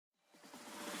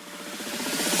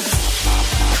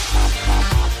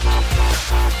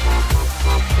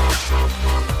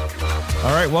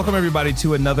right, welcome everybody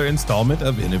to another installment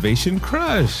of Innovation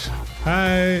Crush.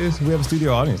 Hi, we have a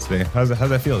studio audience today. How's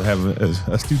that feel to have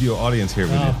a studio audience here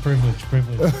with you? Privilege.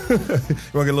 You want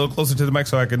to get a little closer to the mic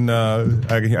so I can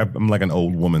I'm like an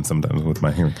old woman sometimes with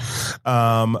my hearing.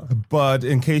 But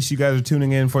in case you guys are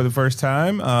tuning in for the first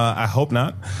time, I hope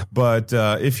not. But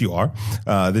if you are,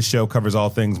 this show covers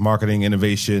all things marketing,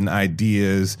 innovation,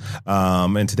 ideas.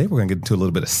 And today we're going to get into a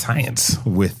little bit of science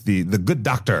with the good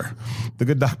doctor,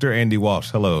 Andy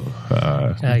Walshe. Hello.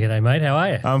 G'day, mate. How are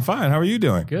you? I'm fine. How are you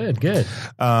doing? Good.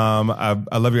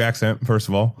 I love your accent, first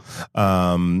of all.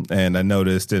 And I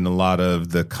noticed in a lot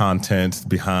of the content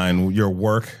behind your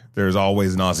work, there's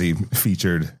always an Aussie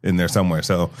featured in there somewhere.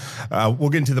 So we'll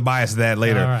get into the bias of that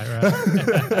later. All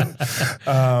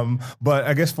right. But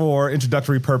I guess for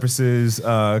introductory purposes,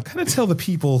 kind of tell the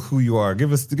people who you are.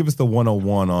 Give us the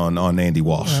 101 on Andy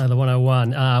Walshe. The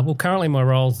 101. Well, currently my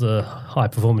role is the high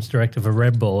performance director for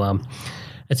Red Bull.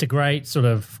 It's a great sort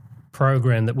of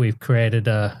program that we've created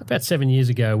about 7 years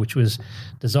ago, which was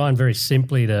designed very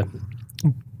simply to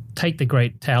take the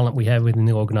great talent we have within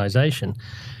the organization,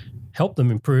 help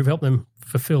them improve, help them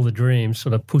fulfill the dreams,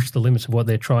 sort of push the limits of what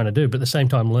they're trying to do, but at the same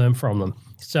time learn from them.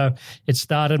 So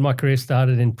my career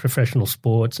started in professional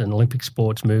sports and Olympic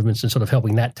sports movements and sort of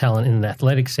helping that talent in an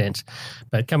athletic sense.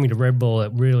 But coming to Red Bull,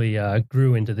 it really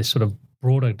grew into this sort of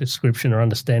broader description or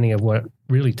understanding of what it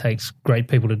really takes great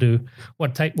people to do,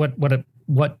 what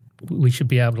we should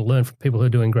be able to learn from people who are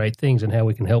doing great things and how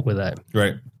we can help with that.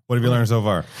 Right. What have you learned so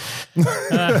far? You're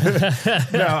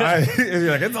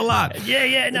like, it's a lot.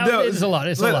 No, it's a lot.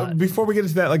 It's a lot. Before we get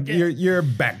into that, like your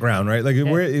background, right? Like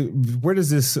where does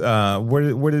this,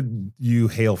 where did you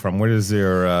hail from? Where does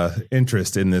your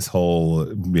interest in this whole,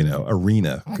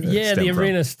 arena the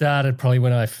arena started probably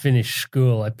when I finished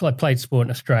school. I played sport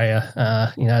in Australia,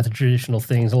 the traditional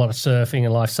things, a lot of surfing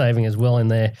and life saving as well in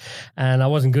there. And I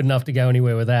wasn't good enough to go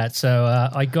anywhere with that. So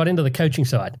I got into the coaching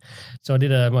side. So I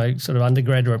did my sort of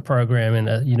undergraduate program in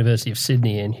the University of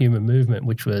Sydney in human movement,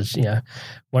 which was,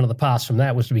 one of the paths from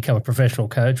that was to become a professional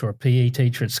coach or a PE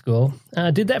teacher at school.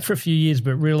 I did that for a few years,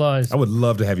 but realized... I would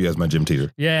love to have you as my gym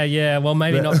teacher. Yeah. Well,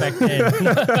 maybe not back then.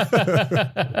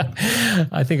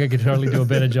 I think I could totally do a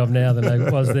better job now than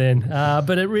I was then.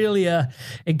 But it really,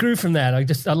 it grew from that.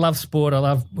 I love sport. I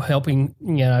love helping,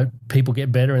 people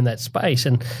get better in that space,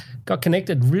 and got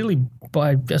connected really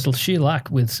by just sheer luck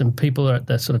with some people at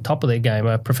the sort of top of their game,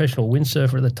 a professional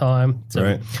windsurfer at the time,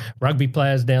 some rugby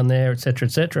players down there, et cetera,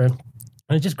 et cetera.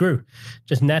 And it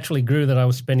just naturally grew that I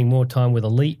was spending more time with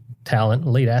elite talent,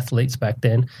 elite athletes back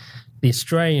then. The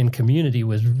Australian community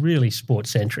was really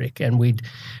sport-centric, and we'd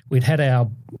had our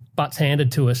butts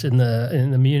handed to us in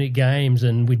the Munich Games,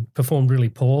 and we'd performed really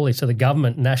poorly. So the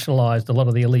government nationalised a lot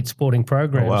of the elite sporting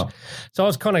programs. Oh, wow. So I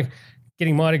was kind of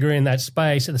getting my degree in that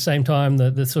space. At the same time,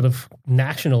 the sort of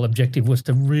national objective was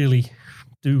to really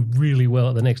do really well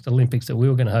at the next Olympics that we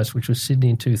were going to host, which was Sydney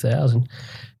in 2000.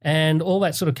 And all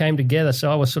that sort of came together.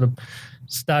 So I was sort of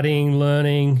studying,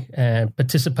 learning, and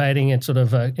participating in sort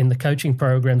of in the coaching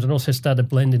programs, and also started to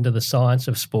blend into the science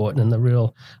of sport and the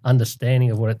real understanding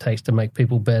of what it takes to make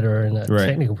people better in a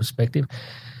technical perspective.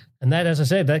 And that, as I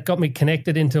said, that got me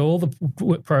connected into all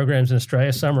the programs in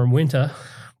Australia, summer and winter.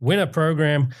 Winter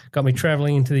program got me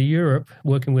traveling into Europe,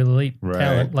 working with elite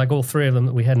talent, like all three of them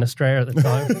that we had in Australia at the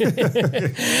time.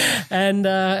 And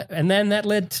then that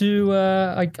led to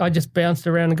I just bounced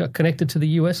around and got connected to the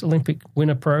US Olympic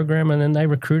winter program, and then they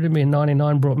recruited me in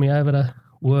 '99, brought me over to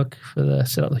work for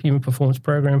set up the human performance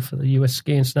program for the US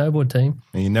ski and snowboard team.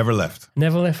 And you never left?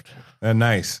 Never left.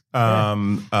 Nice.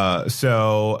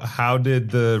 So how did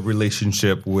the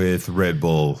relationship with Red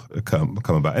Bull come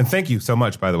about? And thank you so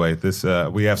much, by the way. This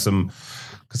we have some...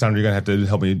 Cassandra, you're going to have to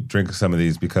help me drink some of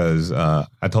these because I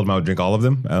told them I would drink all of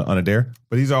them on a dare.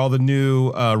 But these are all the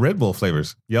new Red Bull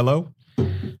flavors. Yellow,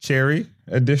 cherry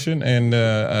edition, and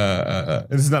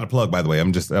this is not a plug, by the way.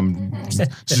 I'm just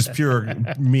pure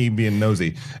me being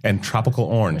nosy. And tropical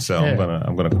orange. So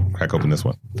I'm gonna crack open this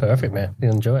one. Perfect, man.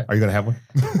 You'll enjoy it. Are you gonna have one?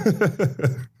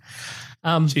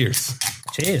 Cheers.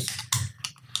 Cheers.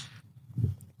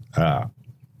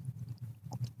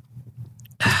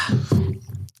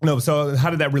 No, so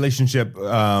how did that relationship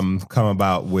come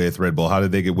about with Red Bull? How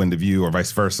did they get wind of you, or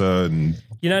vice versa? And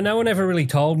no one ever really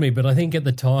told me, but I think at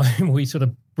the time we sort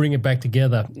of bring it back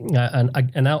together. An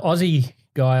Aussie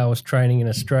guy I was training in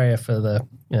Australia for the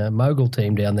Mogul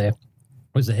team down there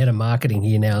was the head of marketing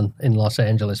here now in Los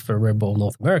Angeles for Red Bull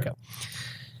North America.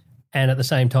 And at the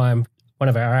same time, one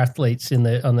of our athletes on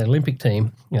the Olympic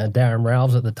team, Darren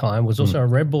Ralphs at the time, was also a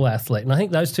Red Bull athlete. And I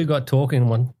think those two got talking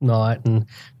one night, and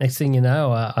next thing you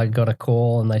know, I got a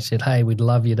call and they said, hey, we'd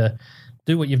love you to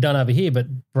do what you've done over here, but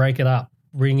break it up.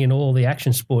 Bring in all the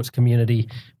action sports community,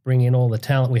 bring in all the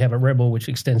talent we have at Rebel, which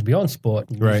extends beyond sport,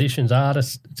 musicians,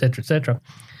 artists, et cetera,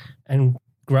 and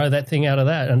grow that thing out of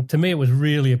that. And to me, it was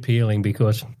really appealing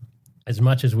because as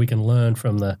much as we can learn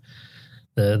from the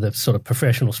sort of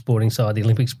professional sporting side, the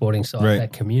Olympic sporting side,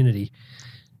 that community,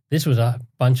 this was a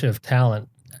bunch of talent,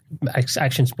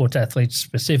 action sports athletes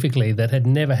specifically, that had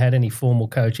never had any formal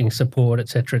coaching, support, et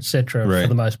cetera, for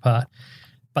the most part.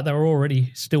 But they were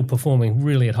already still performing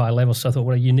really at high levels. So I thought,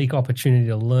 what a unique opportunity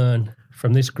to learn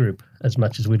from this group as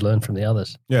much as we'd learned from the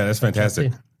others. Yeah, that's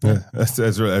fantastic. Yeah, that's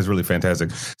really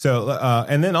fantastic. So,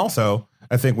 and then also,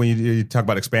 I think when you talk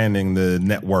about expanding the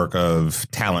network of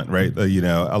talent, right?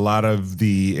 A lot of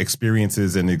the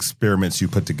experiences and experiments you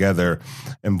put together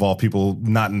involve people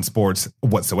not in sports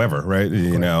whatsoever, right?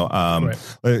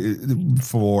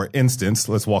 For instance,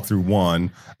 let's walk through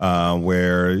one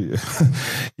where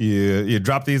you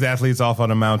drop these athletes off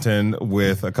on a mountain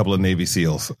with a couple of Navy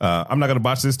SEAls. I'm not going to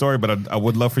botch this story, but I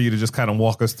would love for you to just kind of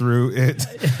walk us through it.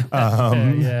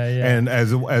 And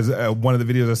as one of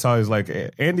the videos I saw is like,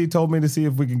 Andy told me to see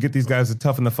if we can get these guys to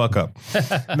toughen the fuck up.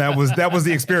 And that was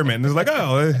the experiment. And it's like,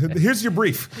 oh, here's your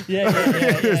brief.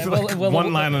 It's like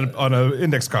one line on an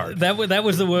index card. That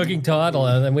was the working title,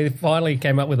 and then we finally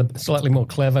came up with a slightly more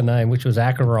clever name, which was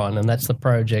Acheron, and that's the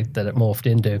project that it morphed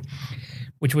into.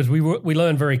 Which was we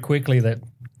learned very quickly that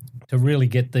to really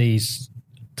get these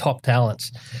top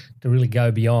talents to really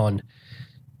go beyond,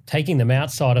 taking them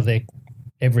outside of their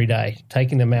every day,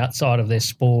 taking them outside of their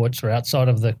sports or outside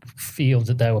of the fields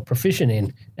that they were proficient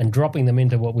in and dropping them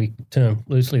into what we term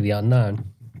loosely the unknown,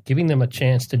 giving them a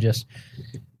chance to just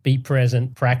be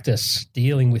present, practice,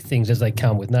 dealing with things as they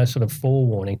come with no sort of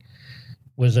forewarning,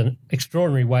 was an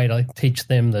extraordinary way to teach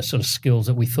them the sort of skills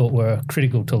that we thought were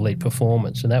critical to elite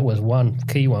performance. And that was one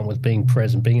key one, was being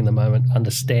present, being in the moment,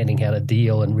 understanding how to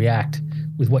deal and react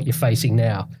with what you're facing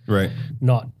now. Right.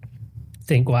 Not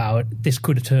think, wow, this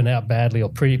could have turned out badly, or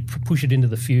push it into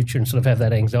the future and sort of have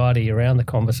that anxiety around the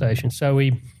conversation. So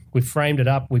we framed it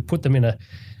up. We put them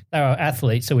they were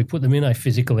athletes, so we put them in a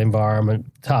physical environment,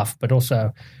 tough, but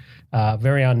also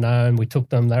very unknown. We took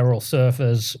them, they were all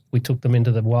surfers. We took them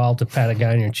into the wilds of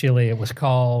Patagonia and Chile. It was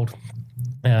cold.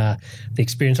 The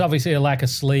experience, obviously a lack of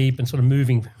sleep and sort of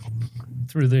moving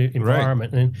through the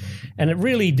environment. Right. And it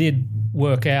really did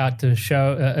work out to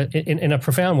show in a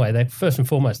profound way. They, first and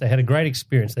foremost, they had a great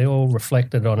experience. They all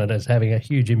reflected on it as having a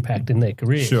huge impact in their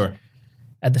careers. Sure.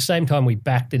 At the same time, we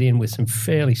backed it in with some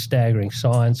fairly staggering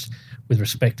science with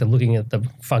respect to looking at the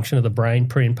function of the brain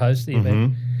pre and post the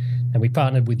event. And we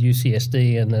partnered with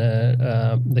UCSD and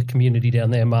the community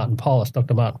down there,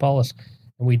 Dr. Martin Pollis.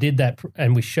 And we did that,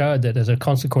 and we showed that as a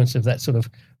consequence of that sort of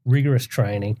rigorous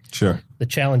training, the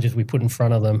challenges we put in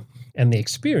front of them and the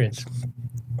experience,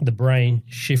 the brain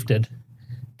shifted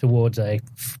towards a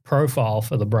profile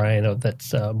for the brain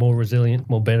that's more resilient,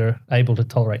 more better, able to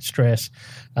tolerate stress,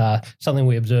 something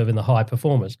we observe in the high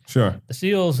performers. Sure. The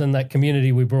SEALs and that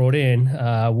community we brought in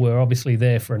were obviously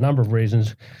there for a number of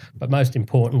reasons, but most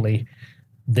importantly,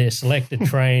 they're selected,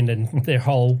 trained, and their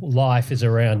whole life is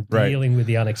around dealing with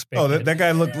the unexpected. Oh, that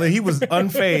guy looked like he was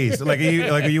unfazed. like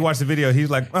you watch the video, he's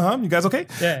like, you guys okay?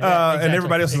 Yeah, exactly. And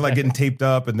everybody else is like getting taped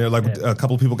up, and they're like, a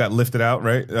couple of people got lifted out,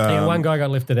 right? One guy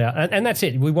got lifted out, and that's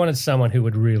it. We wanted someone who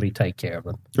would really take care of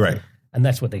them. Right. And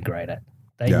that's what they're great at.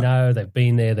 They know, they've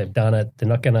been there, they've done it. They're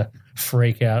not going to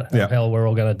freak out, hell, we're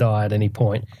all going to die at any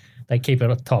point. They keep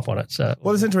it top on it. So,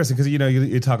 well, it's interesting because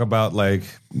you talk about like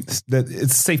that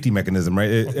it's a safety mechanism, right?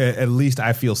 At least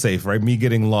I feel safe, right? Me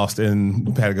getting lost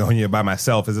in Patagonia by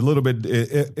myself is a little bit.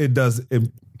 It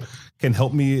can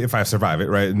help me if I survive it,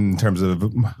 right? In terms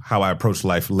of how I approach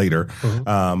life later.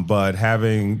 But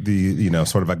having the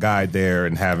sort of a guide there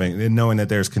and knowing that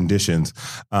there's conditions,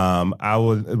 one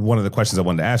of the questions I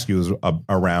wanted to ask you is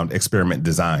around experiment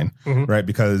design, right?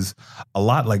 Because a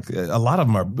lot of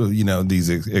them are these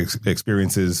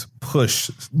experiences push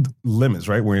limits,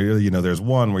 right? Where there's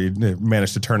one where you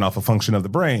manage to turn off a function of the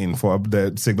brain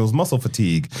that signals muscle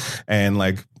fatigue, and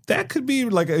like. That could be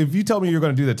like, if you tell me you're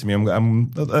going to do that to me, I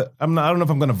don't know if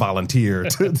I'm going to volunteer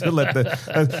to let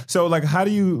the. So like, how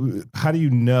do you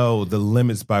know the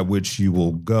limits by which you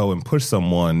will go and push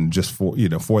someone just for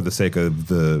the sake of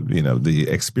the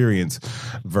experience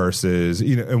versus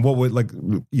and what would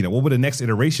what would the next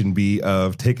iteration be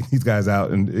of taking these guys out,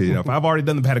 and if I've already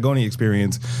done the Patagonia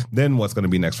experience, then what's going to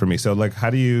be next for me? So like, how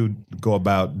do you go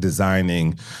about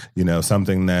designing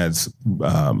something that's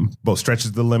both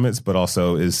stretches the limits but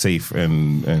also is safe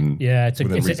and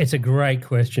it's a great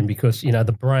question, because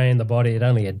the brain, the body, it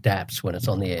only adapts when it's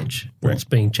on the edge, when it's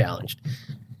being challenged.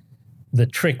 the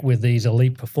trick with these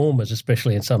elite performers,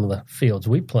 especially in some of the fields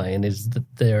we play in, is that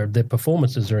their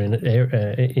performances are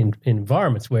in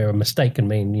environments where a mistake can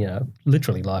mean,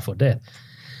 literally life or death.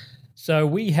 So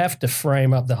we have to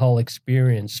frame up the whole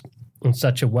experience in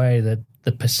such a way that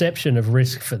the perception of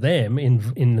risk for them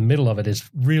in the middle of it is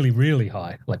really, really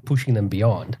high, like pushing them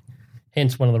beyond.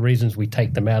 Hence one of the reasons we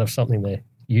take them out of something they're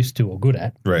used to or good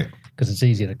at. Right. Because it's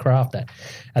easier to craft that.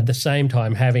 At the same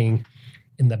time, having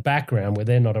in the background where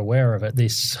they're not aware of it,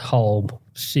 this whole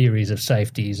series of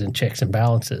safeties and checks and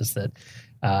balances that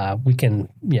we can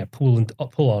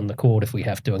pull on the cord if we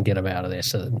have to and get them out of there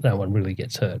so that no one really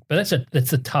gets hurt. But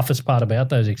that's the toughest part about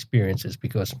those experiences,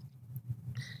 because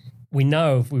we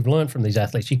know, if we've learned from these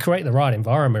athletes, you create the right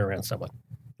environment around someone.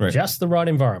 Right. Just the right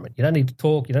environment. You don't need to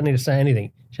talk. You don't need to say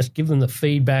anything. Just give them the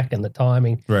feedback and the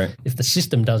timing. Right. If the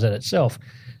system does it itself,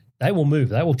 they will move.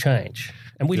 They will change.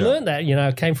 And we learned that,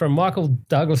 it came from Michael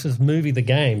Douglas's movie, The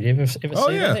Game. You ever see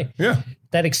that? Yeah.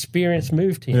 That experience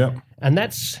moved him. Yeah. And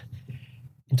that's,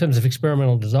 in terms of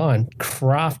experimental design,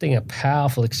 crafting a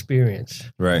powerful experience.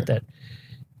 Right. That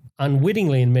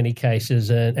unwittingly, in many cases,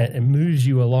 it moves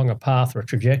you along a path or a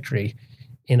trajectory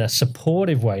in a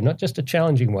supportive way, not just a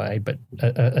challenging way, but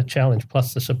a challenge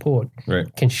plus the support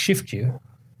can shift you.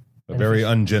 A very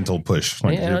ungentle push.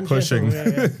 Like you're pushing.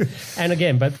 Yeah. And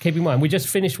again, but keep in mind, we just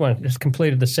finished one, just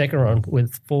completed the second one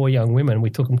with 4 young women. We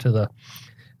took them to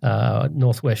the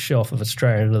northwest shelf of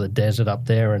Australia, to the desert up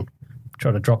there, and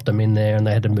tried to drop them in there, and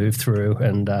they had to move through,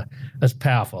 and it's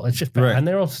powerful. It's just powerful. And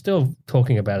they're all still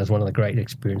talking about it as one of the great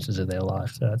experiences of their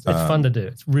life. So it's fun to do.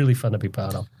 It's really fun to be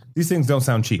part of. These things don't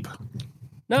sound cheap.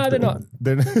 No, they're not.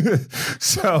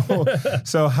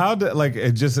 So how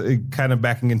do, just kind of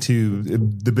backing into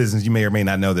the business, you may or may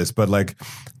not know this, but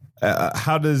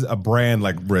how does a brand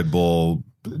like Red Bull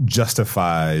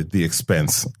justify the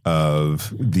expense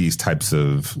of these types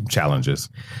of challenges?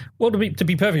 Well, to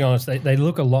be perfectly honest, they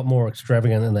look a lot more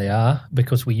extravagant than they are,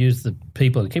 because we use the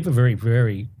people to keep it very,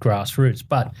 very grassroots.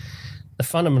 But the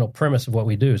fundamental premise of what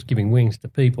we do is giving wings to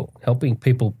people, helping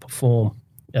people perform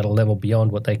at a level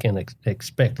beyond what they can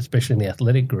expect, especially in the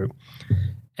athletic group,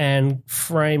 and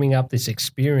framing up this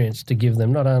experience to give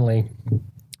them not only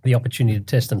the opportunity to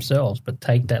test themselves, but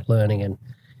take that learning and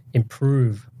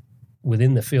improve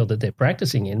within the field that they're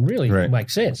practicing in. Really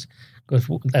makes sense, because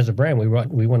as a brand, we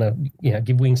want to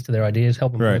give wings to their ideas,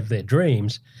 help them live their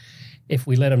dreams. If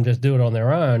we let them just do it on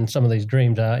their own, some of these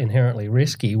dreams are inherently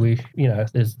risky.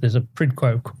 There's a quid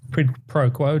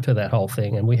pro quo to that whole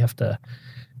thing, and we have to.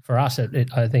 For us,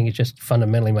 I think it just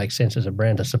fundamentally makes sense as a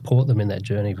brand to support them in that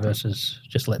journey versus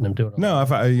just letting them do it. No, I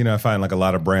find like a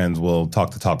lot of brands will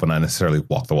talk the talk but not necessarily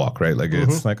walk the walk, right? Like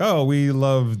it's like, oh, we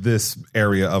love this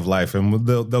area of life, and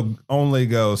they'll only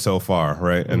go so far,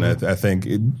 right? And I think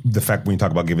the fact when you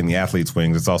talk about giving the athletes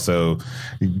wings, it's also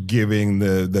giving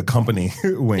the company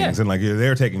wings, and like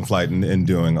they're taking flight and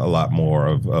doing a lot more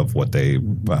of what they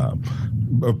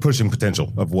pushing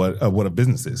potential of what a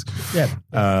business is. Yeah.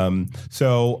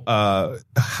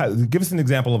 Give us an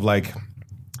example of like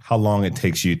how long it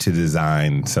takes you to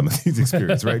design some of these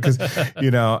experiences, right? Because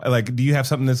do you have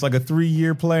something that's like a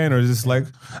 3-year plan, or is this like,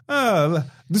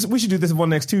 we should do this one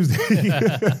next Tuesday?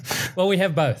 Well, we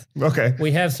have both. Okay.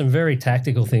 We have some very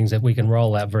tactical things that we can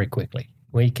roll out very quickly.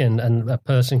 And a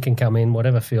person can come in,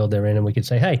 whatever field they're in, and we can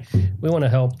say, hey, we want to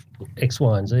help X,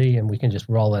 Y, and Z, and we can just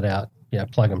roll it out,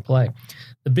 plug and play.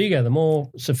 The more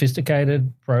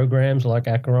sophisticated programs like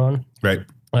Acheron, right?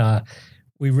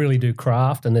 We really do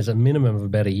craft, and there's a minimum of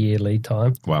about a year lead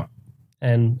time. Wow.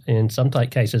 And in some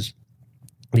cases,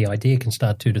 the idea can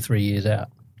start 2 to 3 years out.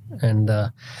 And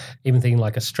even thinking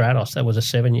like a Stratos, that was a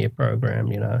 7-year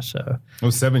program, So it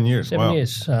was 7 years. 7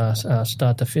 years,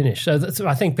 start to finish. So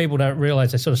I think people don't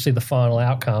realize, they sort of see the final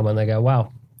outcome and they go,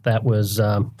 wow, that was,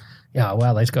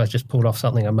 these guys just pulled off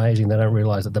something amazing. They don't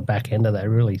realize that the back end of that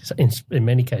really, in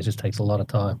many cases, takes a lot of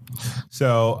time.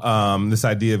 So this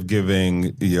idea of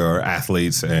giving your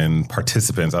athletes and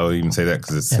participants, I would even say that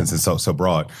since it's so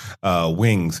broad,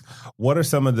 wings, what are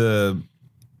some of the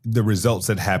results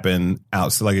that happen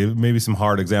out? So like maybe some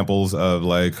hard examples of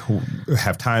like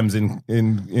have times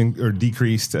in or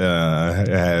decreased,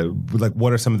 like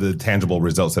what are some of the tangible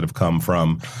results that have come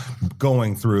from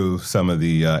going through some of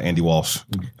the Andy Walshe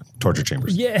torture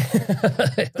chambers? Yeah.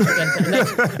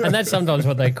 and that's sometimes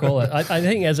what they call it. I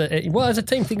think as a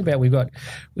team, think about, we've got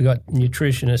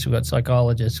nutritionists, we've got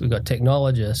psychologists, we've got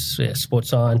technologists, sports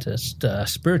scientists,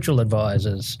 spiritual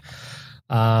advisors.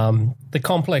 The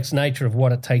complex nature of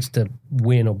what it takes to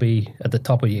win or be at the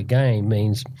top of your game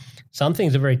means Some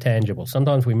things are very tangible.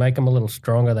 Sometimes we make them a little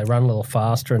stronger, they run a little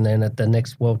faster, and then at the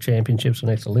next World Championships or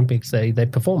next Olympics, they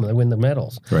perform, they win the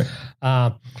medals. Right.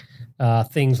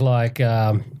 Things like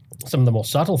some of the more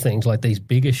subtle things, like these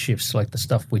bigger shifts, like the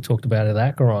stuff we talked about at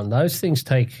Acheron, those things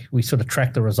we sort of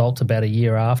track the results about a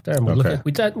year after, and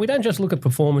we don't just look at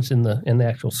performance in the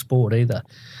actual sport either.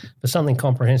 For something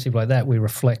comprehensive like that, we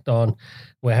reflect on.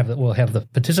 We'll have the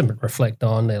participant reflect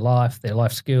on their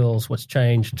life skills, what's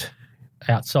changed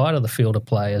outside of the field of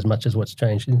play as much as what's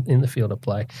changed in the field of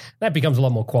play. That becomes a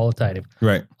lot more qualitative.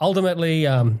 Right. Ultimately,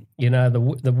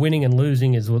 the winning and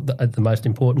losing is the most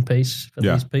important piece for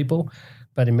these people.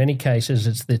 But in many cases,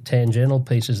 it's the tangential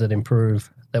pieces that improve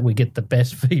that we get the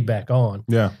best feedback on.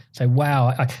 Yeah. Say,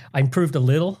 wow, I improved a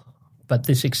little, but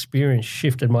this experience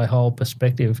shifted my whole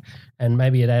perspective, and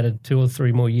maybe it added 2 or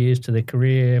 3 more years to their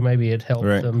career. Maybe it helped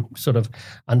them sort of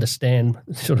understand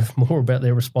sort of more about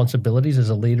their responsibilities as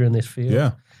a leader in this field.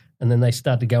 Yeah. And then they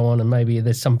start to go on, and maybe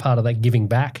there's some part of that giving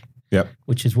back. Yep.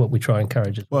 Which is what we try and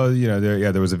encourage. Well,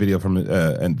 there was a video from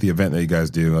the event that you guys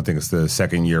do. I think it's the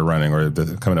second year running, or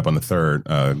coming up on the third,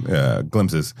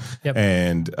 glimpses. Yep.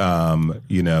 And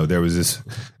there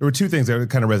were 2 things that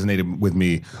kind of resonated with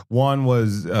me. One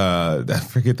was I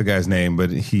forget the guy's name,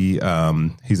 but he's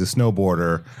a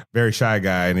snowboarder, very shy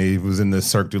guy, and he was in the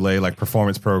Cirque du Soleil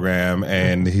performance program,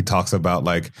 and he talks about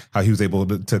how he was able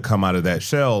to come out of that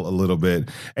shell a little bit.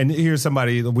 And here's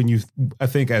somebody I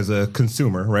think as a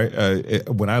consumer, right?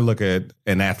 When I look at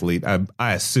an athlete,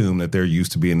 I assume that they're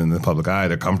used to being in the public eye.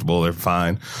 They're comfortable. They're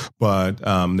fine. But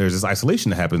there's this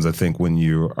isolation that happens, I think, when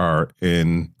you are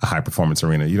in a high performance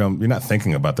arena. You're not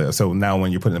thinking about that. So now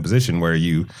when you're put in a position where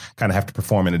you kind of have to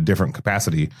perform in a different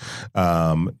capacity,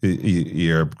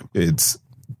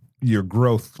 your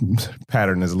growth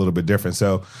pattern is a little bit different.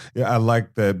 So I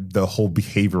like the whole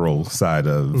behavioral side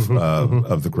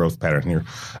of the growth pattern here.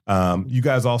 You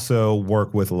guys also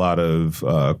work with a lot of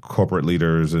corporate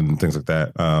leaders and things like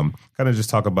that. Kind of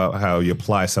just talk about how you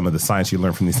apply some of the science you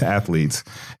learn from these athletes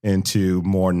into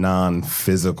more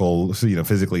non-physical,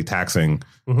 physically taxing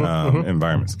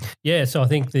environments. Yeah, so I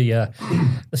think the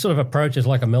sort of approach is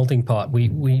like a melting pot. We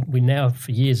now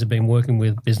for years have been working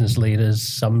with business leaders,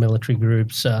 some military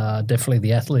groups, definitely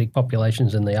the athletic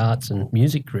populations and the arts and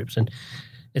music groups. And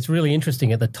it's really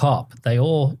interesting at the top. They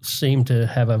all seem to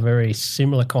have a very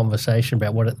similar conversation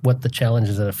about what the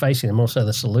challenges that are facing them, also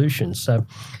the solutions. So,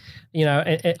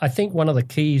 I think one of the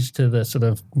keys to the sort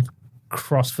of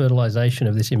cross-fertilization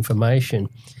of this information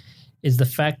is the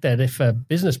fact that if a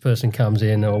business person comes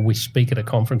in, or we speak at a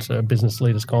conference, a business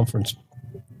leaders conference,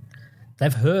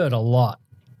 they've heard a lot.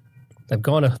 They've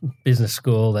gone to business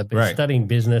school, they've been studying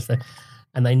business,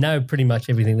 and they know pretty much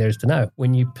everything there is to know.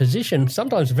 When you position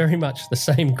sometimes very much the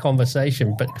same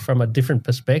conversation, but from a different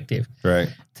perspective, to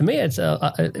me it's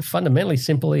fundamentally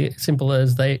simple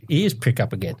as their ears prick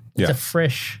up again. It's a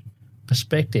fresh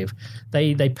perspective.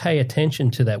 They pay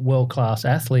attention to that world-class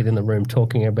athlete in the room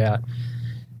talking about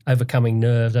overcoming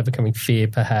nerves, overcoming fear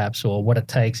perhaps, or what it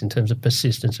takes in terms of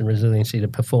persistence and resiliency to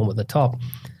perform at the top.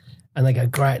 And they go,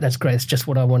 great, that's great. It's just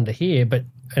what I wanted to hear. But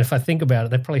if I think about it,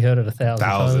 they've probably heard it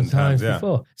 1,000 times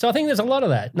before. So I think there's a lot of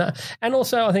that. And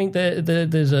also I think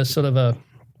there's a sort of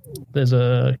there's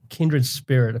a kindred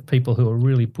spirit of people who are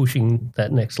really pushing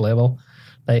that next level.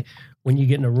 When you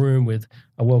get in a room with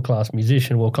a world-class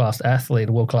musician, a world-class athlete,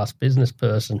 a world-class business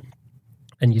person,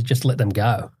 and you just let them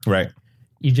go. Right.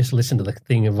 You just listen to the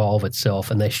thing evolve itself,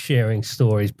 and they're sharing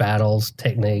stories, battles,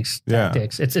 techniques,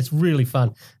 tactics. It's really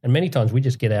fun. And many times we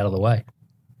just get out of the way.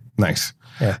 Nice.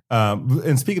 Yeah.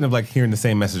 And speaking of hearing the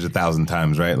same message 1,000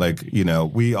 times, right?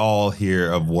 We all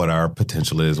hear of what our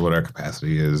potential is, what our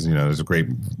capacity is. There's a great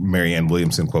Marianne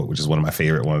Williamson quote, which is one of my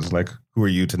favorite ones. Who are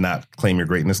you to not claim your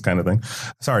greatness kind of thing?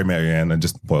 Sorry, Marianne, I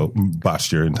just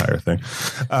botched your entire thing.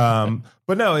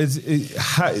 But no,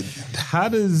 how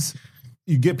does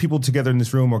you get people together in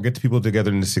this room or get people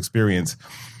together in this experience?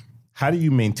 How do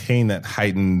you maintain that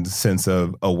heightened sense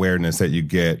of awareness that you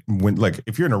get when,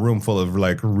 if you're in a room full of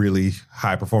really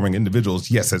high performing individuals?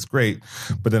 Yes, that's great.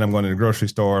 But then I'm going to the grocery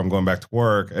store, I'm going back to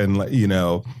work, and I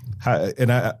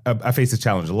face this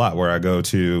challenge a lot where I go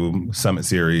to Summit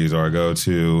Series or I go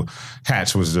to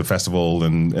Hatch, which is a festival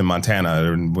in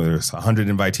Montana, and there's 100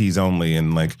 invitees only,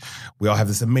 and we all have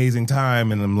this amazing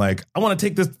time, and I'm I want to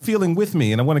take this feeling with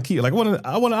me, and I want to keep I want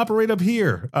to operate up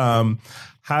here.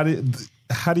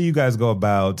 How do you guys go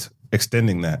about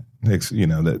extending that,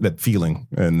 that feeling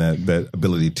and that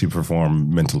ability to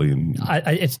perform mentally?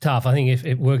 It's tough. I think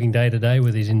if working day to day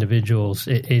with these individuals,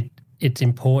 it's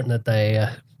important that they,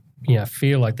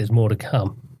 feel like there's more to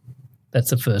come.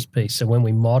 That's the first piece. So when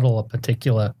we model a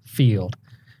particular field,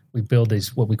 We build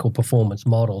these what we call performance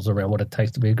models around what it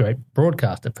takes to be a great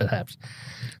broadcaster, perhaps.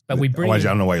 But we bring I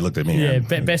don't know why you looked at me. Yeah,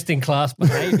 best in class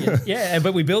behavior. Yeah,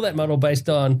 but we build that model based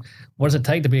on what does it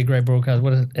take to be a great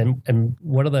broadcaster, and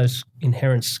what are those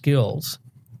inherent skills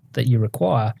that you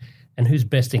require, and who's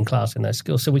best in class in those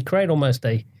skills. So we create almost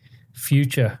a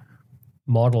future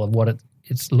model of what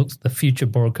the future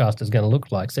broadcaster is going to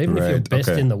look like. So even if you're best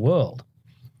in the world,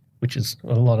 which is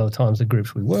a lot of the times the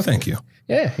groups we work with. Thank you.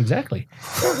 Yeah, exactly.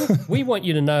 We want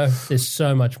you to know there's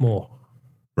so much more.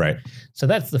 Right. So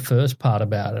that's the first part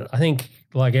about it. I think,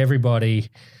 like everybody,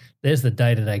 there's the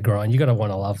day-to-day grind. You're going to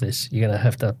want to love this. You're going to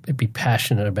have to be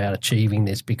passionate about achieving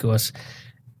this, because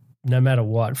no matter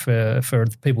what, for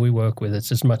the people we work with,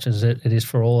 it's as much as it is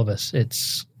for all of us.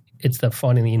 It's the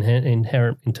finding the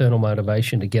inherent internal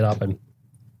motivation to get up and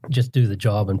just do the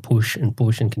job and push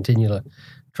and continue to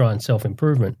try and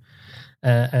self-improvement.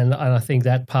 And I think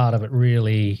that part of it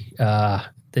really,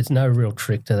 there's no real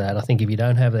trick to that. I think if you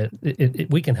don't have it,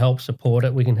 we can help support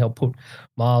it. We can help put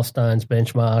milestones,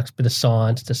 benchmarks, bit of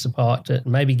science to support it,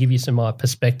 and maybe give you some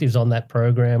perspectives on that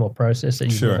program or process that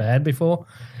you've never had before.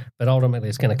 But ultimately,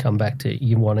 it's going to come back to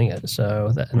you wanting it.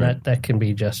 So that can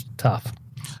be just tough.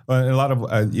 Well, a lot of,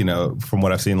 from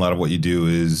what I've seen, a lot of what you do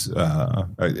is,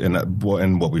 and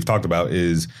what we've talked about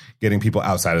is getting people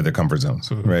outside of their comfort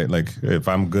zones, right? Like if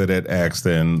I'm good at X,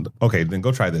 then okay, then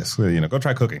go try this, go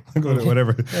try cooking,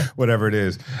 whatever it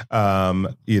is.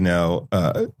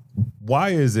 Why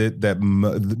is it that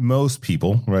most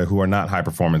people, right, who are not high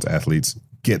performance athletes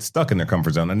get stuck in their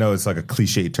comfort zone? I know it's like a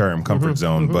cliche term, comfort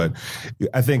zone, but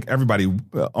I think everybody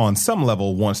on some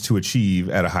level wants to achieve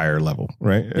at a higher level,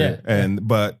 right? Yeah.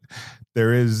 But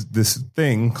there is this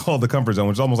thing called the comfort zone,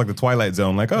 which is almost like the Twilight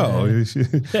Zone. Like, you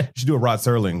should do a Rod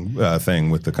Serling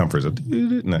thing with the comfort zone.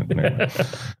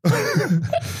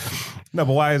 No,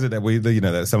 but why is it that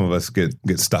that some of us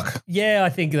get stuck? Yeah, I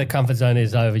think the comfort zone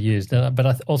is overused, but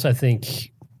I also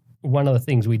think one of the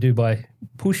things we do by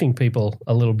pushing people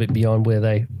a little bit beyond where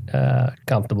they are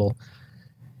comfortable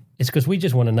is because we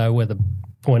just want to know where the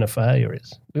point of failure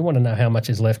is. We want to know how much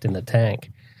is left in the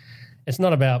tank. It's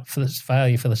not about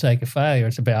failure for the sake of failure.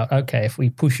 It's about, okay, if we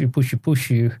push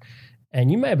you,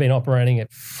 and you may have been operating at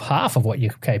half of what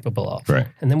you're capable of. Right.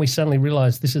 And then we suddenly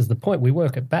realize this is the point. We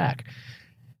work it back.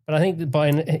 But I think that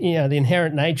by the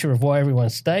inherent nature of why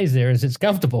everyone stays there is it's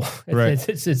comfortable.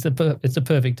 It's a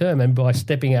perfect term. And by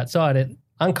stepping outside it,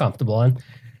 uncomfortable. And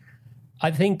I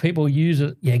think people use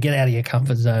it, get out of your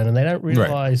comfort zone. And they don't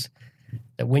realize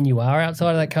that when you are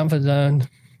outside of that comfort zone,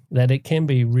 that it can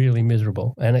be really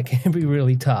miserable and it can be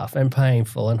really tough and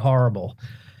painful and horrible.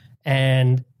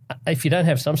 And if you don't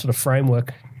have some sort of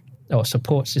framework or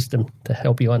support system to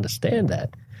help you understand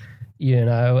that, you're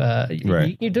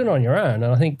doing it on your own.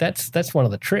 And I think that's one of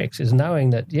the tricks is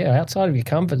knowing that, outside of your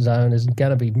comfort zone is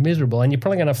going to be miserable and you're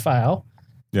probably going to fail.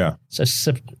 Yeah.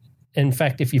 So in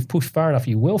fact, if you've pushed far enough,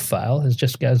 you will fail. It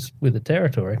just goes with the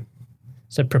territory.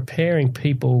 So preparing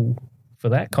people for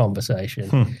that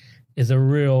conversation is a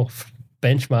real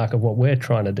benchmark of what we're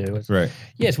trying to do.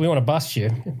 Yes, we want to bust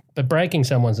you, but breaking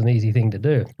someone's an easy thing to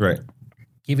do. Right.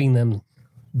 Giving them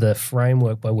the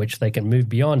framework by which they can move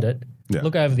beyond it,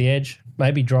 look over the edge,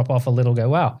 maybe drop off a little, go,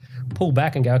 wow, pull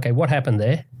back and go, okay, what happened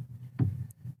there?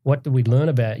 What did we learn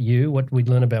about you? What did we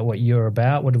learn about what you're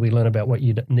about? What did we learn about what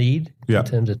you need in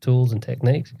terms of tools and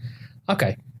techniques?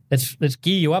 Okay, let's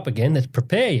gear you up again. Let's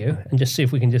prepare you and just see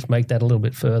if we can just make that a little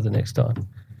bit further next time.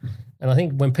 And I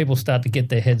think when people start to get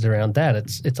their heads around that,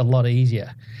 it's a lot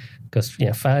easier because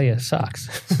failure sucks.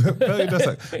 Failure does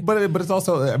suck, but it's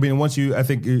also, I mean, once I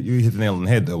think you hit the nail on the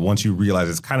head though. Once you realize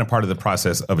it's kind of part of the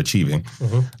process of achieving,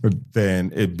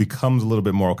 then it becomes a little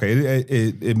bit more okay.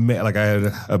 It like I had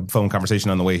a phone conversation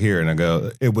on the way here, and I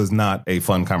go, it was not a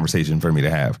fun conversation for me to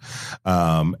have.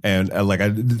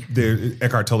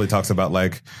 Eckhart Tolle talks about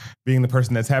like being the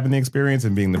person that's having the experience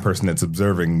and being the person that's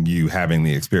observing you having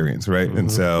the experience, right? And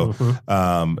so,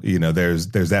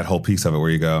 there's that whole piece of it where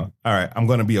you go, all right, I'm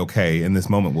going to be okay. In this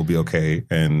moment will be okay,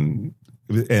 and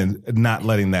not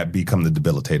letting that become the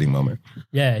debilitating moment.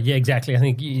 Yeah, exactly. I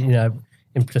think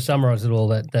to summarize it all,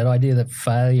 that idea that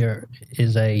failure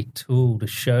is a tool to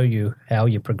show you how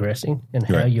you're progressing and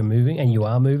how you're moving, and you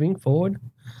are moving forward,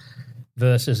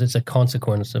 versus it's a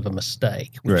consequence of a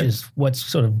mistake, which is what's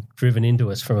sort of driven into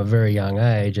us from a very young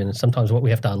age, and sometimes what we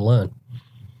have to unlearn.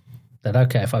 That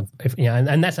okay,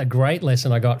 and that's a great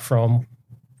lesson I got from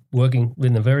working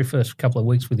in the very first couple of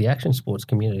weeks with the action sports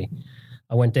community.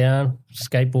 I went down,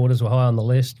 skateboarders were high on the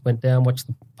list, went down, watched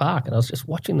the park, and I was just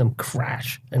watching them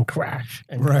crash and crash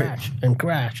and crash and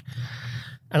crash.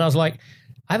 And I was like,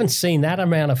 I haven't seen that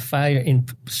amount of failure in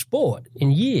sport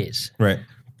in years. Right.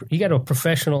 you go to a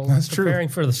professional preparing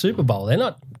for the Super Bowl. They're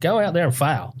not go out there and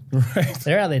fail. Right.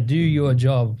 They're out there, do your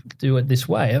job, do it this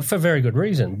way for very good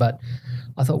reason. But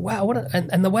I thought, wow,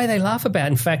 and the way they laugh about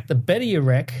it. In fact, the better you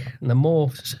wreck and the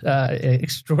more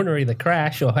extraordinary the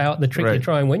crash or how the trick you're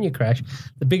trying when you crash,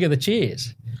 the bigger the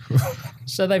cheers.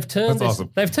 So they've turned That's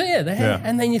awesome. They've turned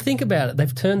and then you think about it.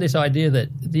 They've turned this idea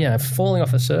that falling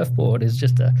off a surfboard is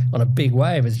just on a big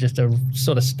wave is just a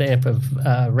sort of stamp of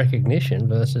recognition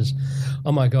versus,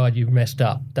 oh my God, you've messed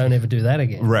up. Don't ever do that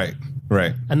again. Right.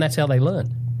 And that's how they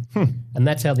learn. And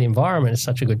that's how the environment is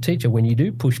such a good teacher. When you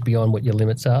do push beyond what your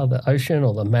limits are, the ocean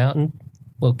or the mountain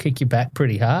will kick you back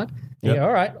pretty hard. Yep. Yeah,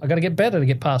 all right, I got to get better to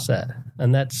get past that.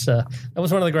 And that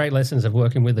was one of the great lessons of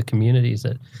working with the communities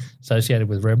that associated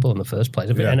with Red Bull in the first place.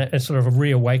 Yeah. And it sort of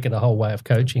reawakened a whole way of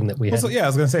coaching that we had. So, I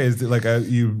was going to say, is like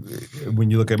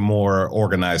when you look at more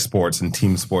organized sports and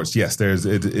team sports, yes,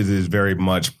 it is very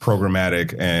much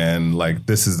programmatic and like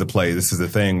this is the play, this is the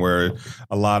thing where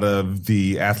a lot of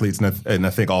the athletes and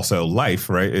I think also life,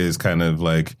 right, is kind of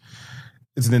like,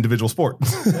 it's an individual sport,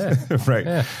 right?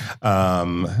 Yeah.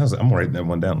 I'm writing that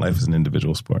one down. Life is an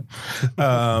individual sport.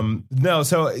 No,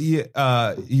 so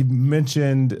you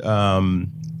mentioned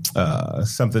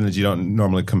something that you don't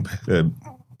normally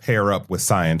pair up with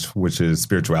science, which is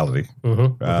spirituality.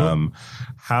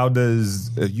 How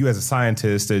does you as a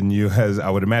scientist and you as I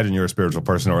would imagine you're a spiritual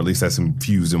person, or at least that's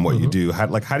infused in what you do. How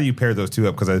do you pair those two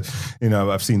up? Because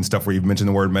I've seen stuff where you've mentioned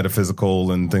the word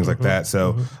metaphysical and things like that.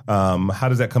 So how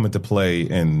does that come into play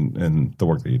in the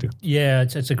work that you do? Yeah,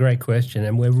 it's a great question,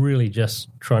 and we're really just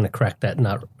trying to crack that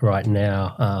nut right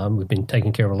now. We've been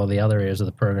taking care of a lot of the other areas of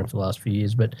the program for the last few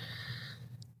years, but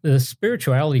the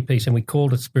spirituality piece, and we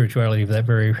called it spirituality for that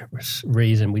very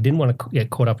reason. We didn't want to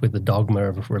get caught up with the dogma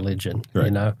of religion,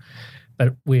 right.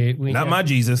 But we not my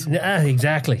Jesus.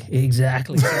 Exactly.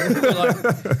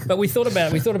 But we thought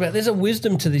about there's a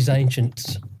wisdom to these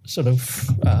ancient sort of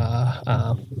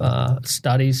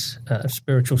studies,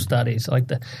 spiritual studies.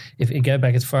 If you go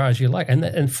back as far as you like,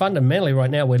 and fundamentally,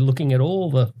 right now we're looking at all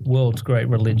the world's great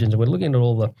religions, and we're looking at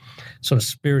all the sort of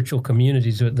spiritual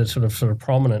communities that are sort of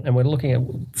prominent, and we're looking at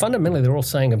fundamentally they're all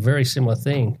saying a very similar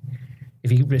thing.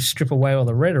 If you strip away all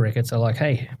the rhetoric, it's like,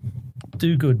 hey,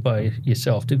 do good by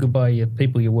yourself, do good by your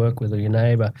people you work with or your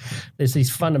neighbor. There's these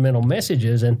fundamental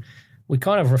messages, and we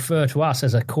kind of refer to us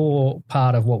as a core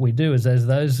part of what we do as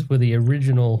those were the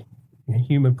original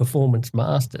human performance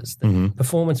masters. The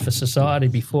performance for society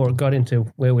before it got into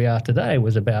where we are today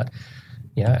was about,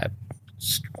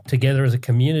 together as a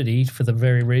community for the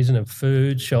very reason of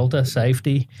food, shelter,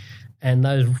 safety, and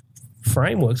those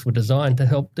frameworks were designed to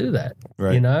help do that.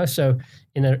 Right. So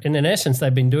in an essence,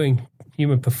 they've been doing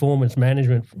human performance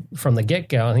management from the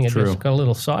get-go. I think it just got a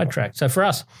little sidetracked. So for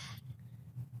us,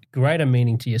 greater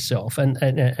meaning to yourself and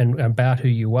about who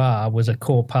you are was a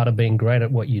core part of being great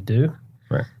at what you do.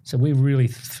 Right. So we really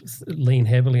lean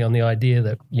heavily on the idea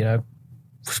that,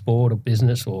 sport or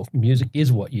business or music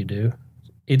is what you do.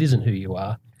 It isn't who you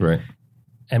are. Right.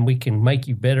 And we can make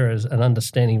you better as an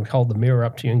understanding, hold the mirror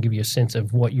up to you and give you a sense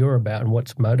of what you're about and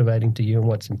what's motivating to you and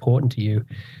what's important to you.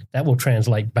 That will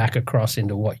translate back across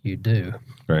into what you do.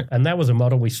 Right. And that was a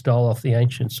model we stole off the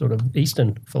ancient sort of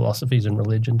Eastern philosophies and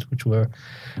religions, which were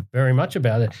very much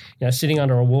about it. Sitting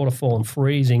under a waterfall and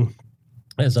freezing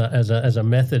as a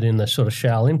method in the sort of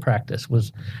Shaolin practice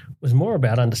was more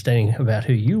about understanding about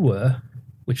who you were,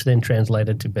 which then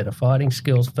translated to better fighting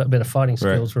skills. Better fighting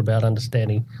skills were about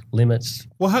understanding limits.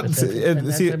 Well,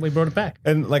 and we brought it back.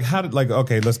 And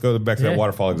okay, let's go back to that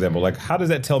waterfall example. How does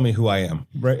that tell me who I am?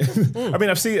 Right. I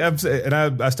mean,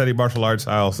 I studied martial arts.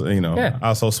 I also, I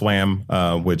also swam,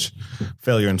 which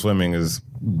failure in swimming is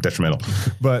detrimental.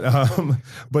 But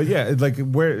yeah,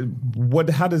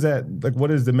 how does that,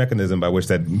 what is the mechanism by which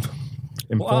that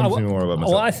informs me more about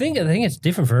myself? Well, I think it's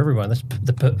different for everyone. That's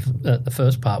the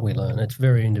first part we learn. It's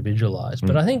very individualized.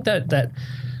 But I think that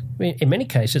in many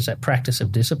cases, that practice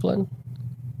of discipline,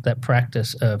 that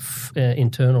practice of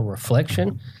internal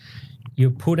reflection, you're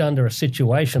put under a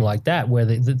situation like that where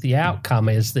the outcome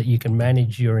is that you can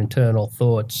manage your internal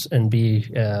thoughts and be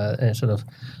sort of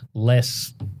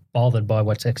less bothered by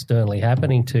what's externally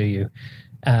happening to you.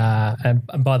 And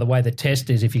by the way, the test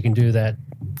is if you can do that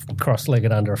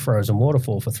cross-legged under a frozen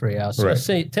waterfall for 3 hours.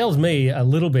 So it tells me a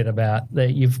little bit about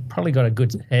that you've probably got a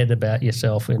good head about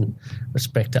yourself in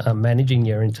respect to managing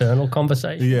your internal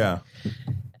conversation. Yeah.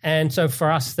 And so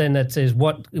for us then that says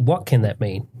what can that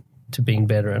mean to being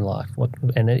better in life?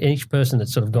 And each person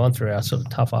that's sort of gone through our sort of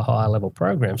tougher, higher level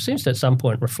program seems to at some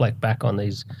point reflect back on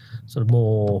these sort of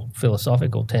more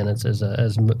philosophical tenets as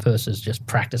versus just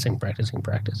practicing.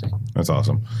 That's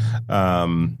awesome.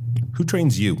 Who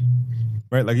trains you?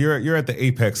 right? Like you're at the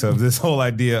apex of this whole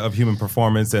idea of human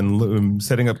performance and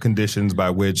setting up conditions by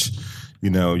which,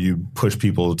 you push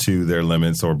people to their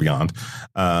limits or beyond.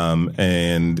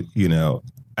 And,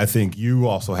 I think you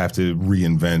also have to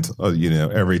reinvent,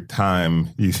 every time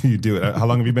you do it. How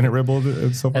long have you been at Red Bull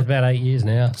so far? That's about 8 years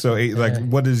now. So,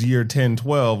 what is year 10,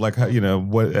 12? Like,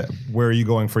 where are you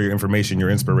going for your information, your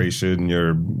inspiration,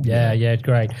 your... Yeah, it's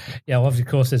great. Yeah, well, of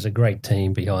course, there's a great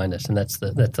team behind us, and that's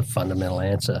the fundamental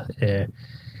answer. Yeah.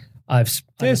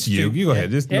 You go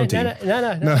ahead. There's no team.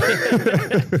 No.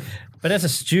 But as a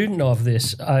student of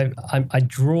this, I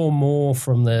draw more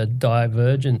from the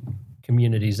divergent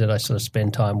communities that I sort of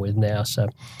spend time with now. So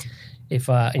if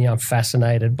I'm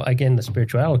fascinated by, again, the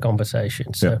spirituality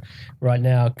conversation. So right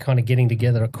now, kind of getting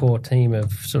together a core team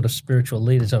of sort of spiritual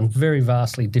leaders on very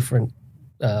vastly different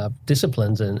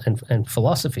disciplines and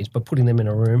philosophies, but putting them in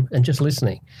a room and just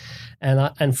listening.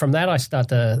 And from that, I start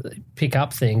to pick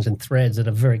up things and threads that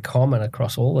are very common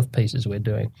across all the pieces we're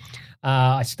doing.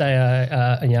 I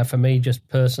stay, for me, just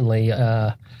personally,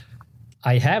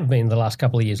 I have been the last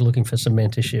couple of years looking for some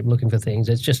mentorship, looking for things.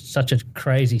 It's just such a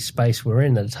crazy space we're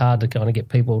in that it's hard to kind of get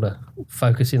people to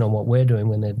focus in on what we're doing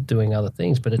when they're doing other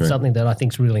things. But it's something that I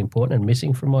think is really important and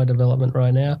missing from my development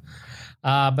right now.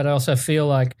 But I also feel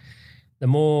like the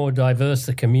more diverse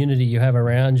the community you have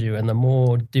around you and the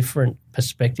more different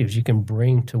perspectives you can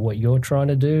bring to what you're trying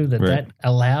to do, that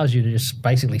allows you to just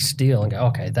basically steal and go,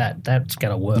 okay, that's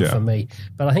going to work for me.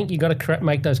 But I think you got to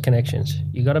make those connections.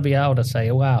 You got to be able to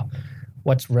say, wow,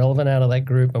 what's relevant out of that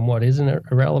group and what isn't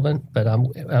irrelevant. But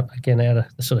again, out of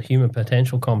the sort of human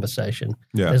potential conversation,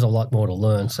 there's a lot more to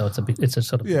learn. So it's a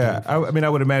sort of I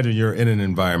would imagine you're in an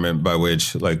environment by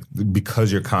which, like,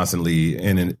 because you're constantly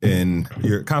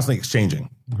you're constantly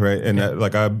exchanging, right? And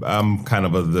I'm kind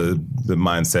of the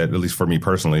mindset, at least for me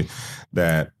personally,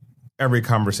 that every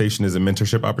conversation is a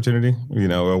mentorship opportunity,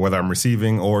 whether I'm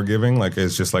receiving or giving. Like,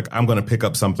 it's just like, I'm going to pick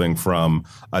up something from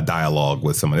a dialogue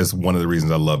with someone. It's one of the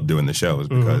reasons I love doing the show, is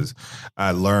because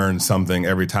I learn something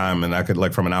every time. And I could,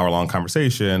 like, from an hour-long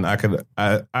conversation,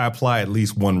 I apply at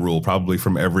least one rule probably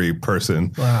from every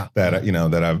person that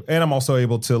I've, and I'm also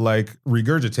able to, like,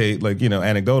 regurgitate, like,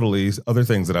 anecdotally other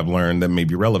things that I've learned that may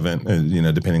be relevant,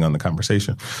 depending on the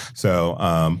conversation. So,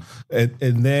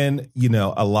 and then,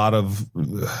 a lot of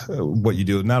what you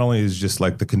do not only is just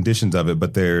like the conditions of it,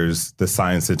 but there's the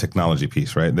science and technology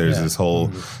piece, right? There's this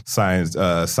whole scientists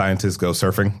go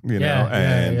surfing,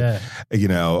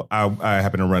 I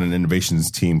happen to run an innovations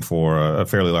team for a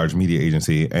fairly large media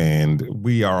agency, and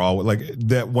we are all like,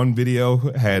 that one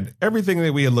video had everything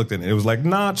that we had looked at. It was like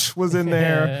Notch was in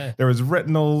there. There was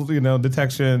retinal,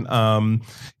 detection.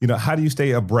 How do you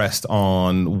stay abreast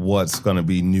on what's going to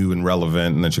be new and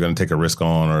relevant and that you're going to take a risk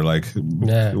on, or like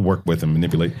work with and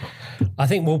manipulate? I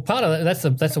think, well, part of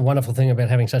that's a wonderful thing about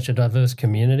having such a diverse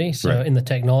community. So in the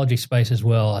technology space as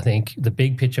well, I think the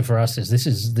big picture for us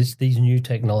is these new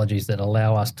technologies that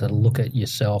allow us to look at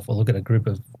yourself or look at a group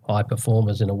of high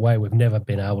performers in a way we've never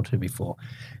been able to before.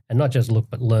 And not just look,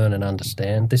 but learn and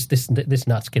understand. This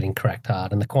nut's getting cracked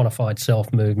hard. And the quantified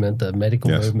self movement, the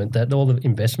medical movement, that all the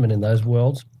investment in those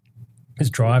worlds is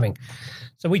driving.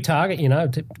 So we target,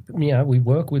 we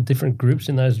work with different groups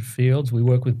in those fields. We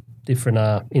work with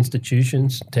different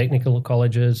institutions, technical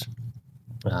colleges,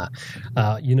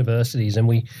 universities, and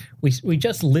we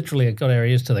just literally have got our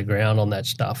ears to the ground on that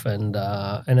stuff. And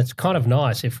it's kind of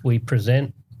nice if we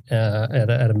present at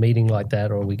a meeting like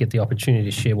that, or we get the opportunity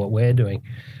to share what we're doing.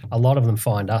 A lot of them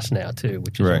find us now too,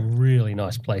 which is a really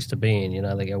nice place to be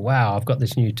in. They go, wow, I've got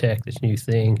this new tech, this new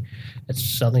thing.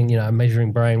 It's something,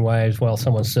 measuring brain waves while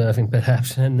someone's surfing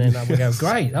perhaps. And then we go,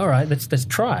 great, all right, let's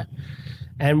try it.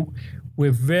 And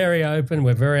we're very open,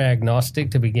 we're very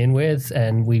agnostic to begin with,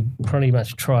 and we pretty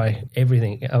much try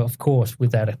everything. Of course,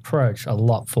 with that approach, a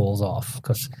lot falls off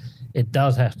because it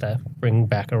does have to bring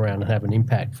back around and have an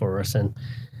impact for us. And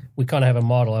we kind of have a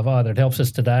model of either it helps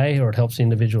us today or it helps the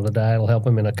individual today. It'll help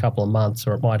them in a couple of months,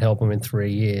 or it might help them in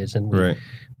 3 years. And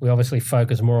we obviously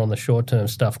focus more on the short-term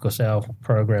stuff because our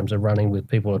programs are running with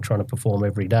people who are trying to perform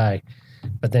every day.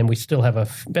 But then we still have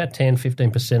about 10,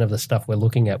 15% of the stuff we're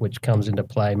looking at, which comes into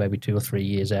play maybe 2 or 3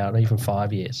 years out, even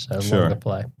 5 years. So longer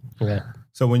play. Yeah.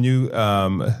 So when you, we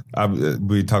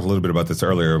talked a little bit about this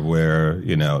earlier, where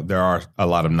there are a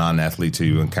lot of non-athletes who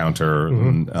you encounter.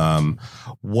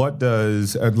 What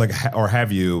does or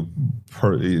have you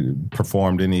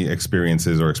performed any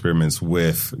experiences or experiments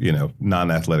with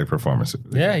non-athletic performers?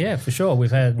 Yeah, for sure. We've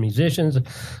had musicians,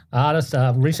 artists.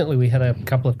 Recently, we had a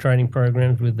couple of training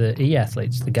programs with the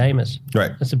e-athletes, the gamers.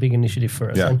 Right, that's a big initiative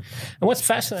for us. Yeah. And what's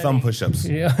fascinating? Thumb push-ups.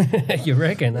 Yeah, you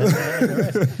reckon?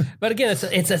 But again,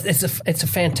 it's it's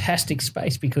a fantastic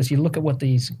space because you look at what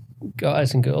these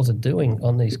guys and girls are doing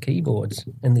on these keyboards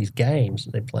and these games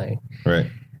they're playing. Right.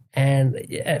 And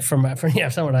from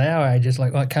someone at our age, it's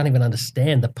like, I can't even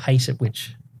understand the pace at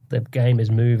which the game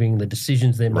is moving, the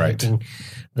decisions they're making,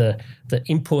 the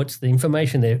inputs, the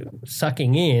information they're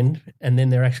sucking in, and then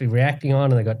they're actually reacting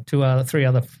on, and they've got three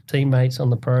other teammates on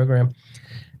the program.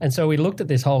 And so we looked at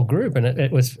this whole group,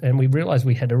 and we realized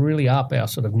we had to really up our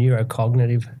sort of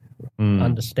neurocognitive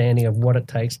understanding of what it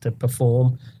takes to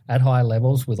perform at high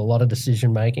levels with a lot of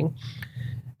decision making.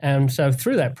 And so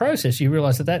through that process, you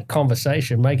realize that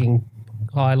conversation, making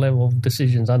high level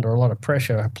decisions under a lot of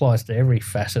pressure, applies to every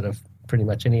facet of pretty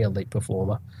much any elite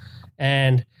performer.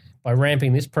 And by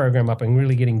ramping this program up and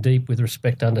really getting deep with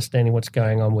respect to understanding what's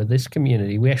going on with this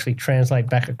community, we actually translate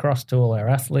back across to all our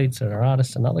athletes and our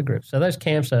artists and other groups. So those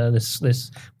camps are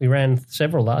we ran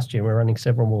several last year, and we're running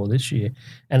several more this year.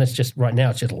 And it's just right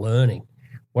now, it's just learning.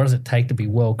 What does it take to be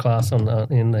world class in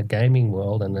the gaming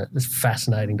world? And it's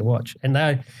fascinating to watch. And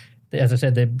they, as I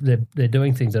said, they're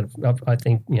doing things that I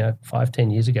think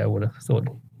 5-10 years ago would have thought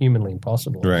humanly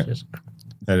impossible. Right.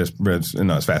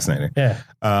 It's fascinating. Yeah.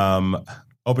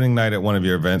 Opening night at one of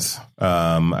your events,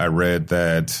 I read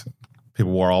that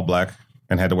people wore all black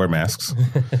and had to wear masks.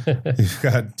 You've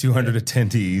got 200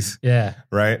 attendees. Yeah.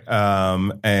 Right.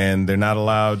 And they're not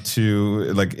allowed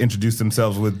to introduce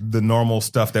themselves with the normal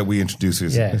stuff that we introduce.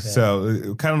 Yeah.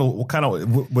 So kind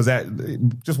of was that,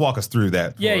 just walk us through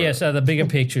that. Yeah. So the bigger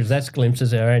pictures, that's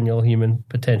Glimpses, our annual Human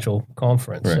Potential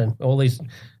Conference, right. And all these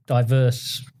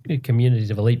diverse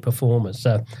communities of elite performers.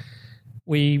 So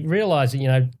we realize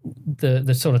that,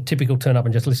 the sort of typical turn up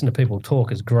and just listen to people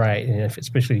talk is great,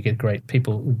 especially you get great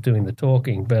people doing the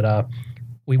talking. But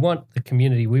we want the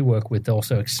community we work with to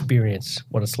also experience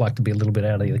what it's like to be a little bit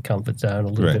out of the comfort zone, a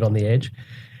little bit on the edge.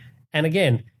 And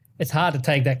again, it's hard to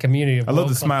take that community. I love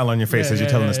the smile on your face as you're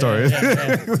telling the story.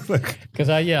 Because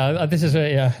this is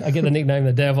I get the nickname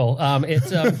the devil.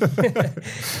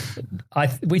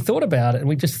 We thought about it, and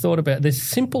we just thought about there's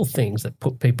simple things that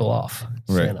put people off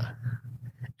center.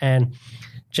 And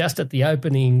just at the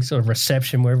opening sort of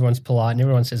reception where everyone's polite and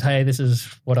everyone says, hey, this is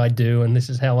what I do and this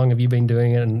is how long have you been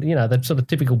doing it, and that sort of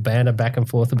typical banter back and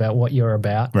forth about what you're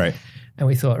about. Right. And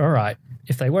we thought, all right,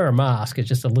 if they wear a mask, it's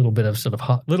just a little bit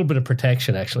of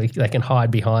protection. Actually, they can hide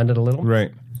behind it a little.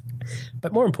 Right.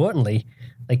 But more importantly,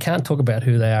 they can't talk about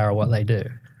who they are or what they do.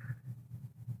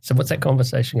 So what's that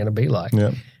conversation going to be like?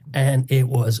 Yeah. And it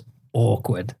was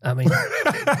awkward. I mean,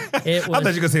 it was. I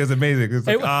thought you were going to say it was amazing. It was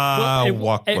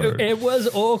awkward. It was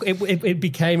awkward. It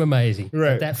became amazing.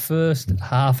 Right. That first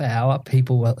half hour,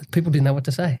 people didn't know what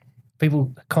to say.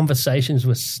 Conversations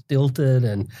were stilted,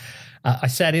 and I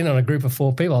sat in on a group of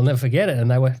 4 people. I'll never forget it,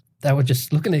 and they were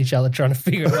just looking at each other trying to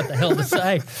figure out what the hell to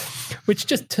say, which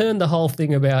just turned the whole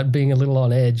thing about being a little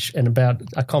on edge and about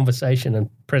a conversation and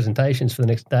presentations for the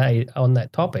next day on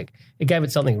that topic. It gave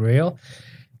it something real.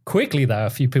 Quickly, though, a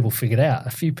few people figured out. A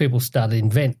few people started to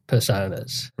invent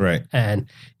personas. Right. And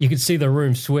you could see the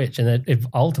room switch, and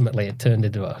ultimately it turned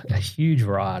into a huge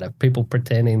riot of people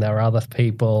pretending they were other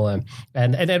people, and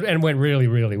went really,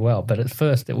 really well. But at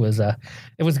first it was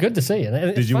good to see.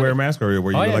 And did you wear a mask, or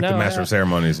were you the master of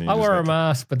ceremonies? And I wore a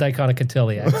mask, but they kind of could tell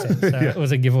the accent, so it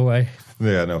was a giveaway.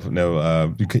 Yeah,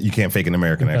 no, you can't fake an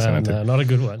American accent. No, not a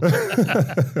good one.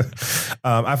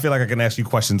 I feel like I can ask you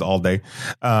questions all day,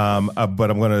 but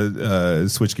I'm going to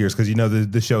switch gears because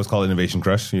the show is called Innovation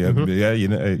Crush. Yeah,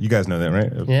 you guys know that,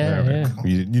 right? Yeah.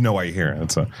 You know why you're here.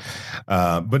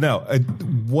 But no,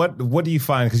 what do you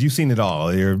find? Because you've seen it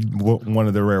all. You're one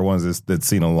of the rare ones that's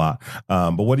seen a lot.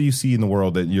 But what do you see in the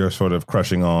world that you're sort of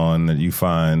crushing on that you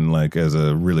find as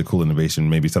a really cool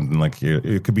innovation? Maybe something like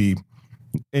it could be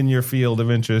in your field of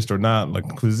interest or not,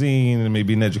 like cuisine, and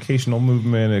maybe an educational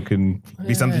movement. It can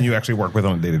be something you actually work with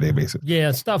on a day-to-day basis.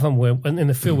 Yeah, stuff in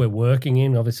the field we're working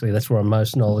in. Obviously, that's where I'm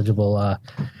most knowledgeable.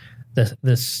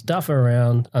 The stuff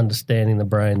around understanding the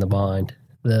brain, the mind,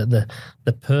 the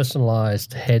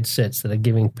personalized headsets that are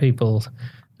giving people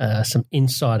some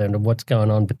insight into what's going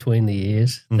on between the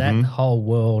ears. Mm-hmm. That whole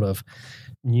world of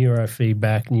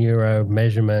neurofeedback, neuro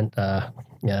measurement,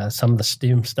 some of the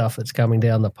STEM stuff that's coming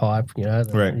down the pipe,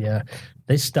 right.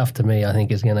 This stuff to me, I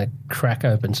think, is going to crack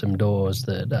open some doors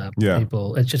that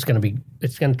people, it's going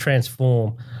to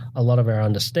transform a lot of our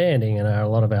understanding and a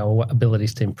lot of our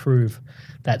abilities to improve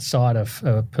that side of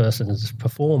a person's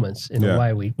performance in a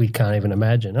way we can't even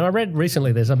imagine. And I read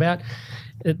recently they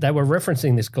were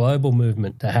referencing this global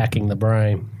movement to hacking the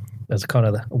brain as kind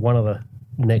of one of the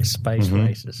next space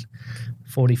races,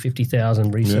 40,000,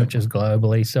 50,000 researchers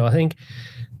globally. So I think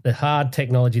the hard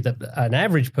technology that an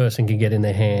average person can get in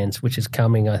their hands, which is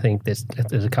coming. I think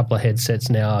there's a couple of headsets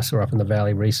now I saw up in the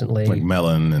valley recently. Like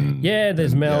Melon and... Yeah,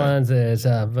 there's Melons, there's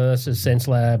Versus, Sense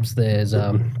Labs, there's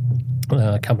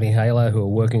company Halo who are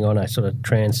working on a sort of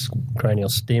transcranial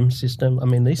stim system. I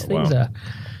mean, these things are...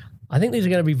 I think these are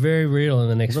going to be very real in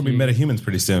the next. There'll be metahumans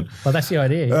pretty soon. Well, that's the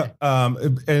idea. Yeah.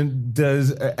 And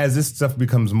as this stuff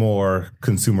becomes more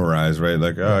consumerized, right?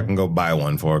 Like I can go buy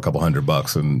one for a couple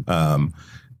 $100, and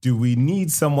do we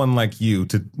need someone like you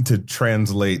to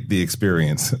translate the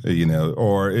experience?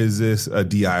 Or is this a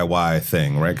DIY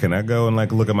thing? Right? Can I go and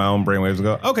like look at my own brainwaves and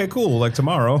go, okay, cool. Like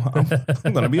tomorrow,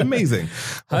 I'm going to be amazing.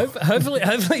 Hopefully,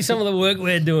 some of the work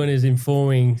we're doing is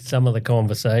informing some of the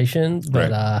conversations,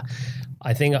 but. Right.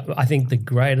 I think the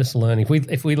greatest learning,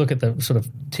 if we look at the sort of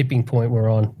tipping point we're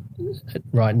on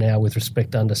right now with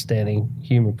respect to understanding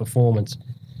human performance,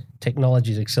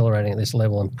 technology is accelerating at this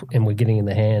level, and we're getting in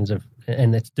the hands of,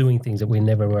 and it's doing things that we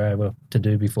never were able to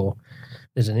do before.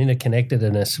 There's an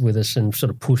interconnectedness with us and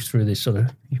sort of push through this sort of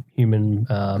human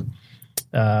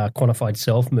quantified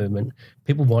self movement.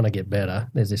 People want to get better.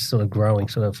 There's this sort of growing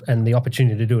and the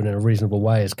opportunity to do it in a reasonable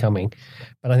way is coming.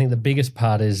 But I think the biggest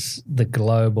part is the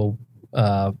global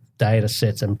data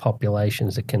sets and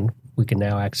populations that we can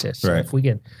now access. So if we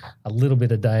get a little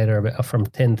bit of data from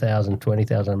 10,000,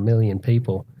 20,000, a million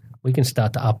people, we can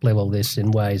start to up-level this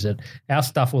in ways that our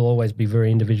stuff will always be very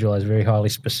individualized, very highly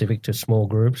specific to small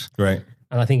groups. Right.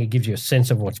 And I think it gives you a sense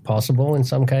of what's possible in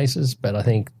some cases, but I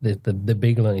think the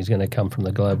big learning is going to come from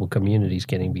the global communities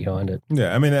getting behind it.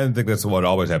 Yeah, I mean, I think that's what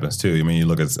always happens too. I mean, you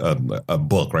look at a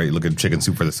book, right? You look at Chicken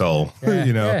Soup for the Soul,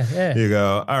 you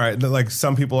go, all right, like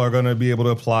some people are going to be able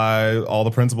to apply all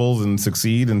the principles and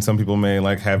succeed, and some people may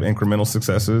like have incremental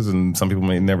successes, and some people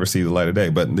may never see the light of day.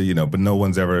 But no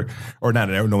one's ever, or not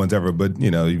no one's ever, but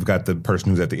you've got the person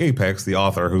who's at the apex, the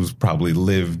author who's probably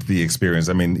lived the experience.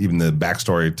 I mean, even the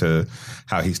backstory to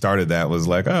how he started that was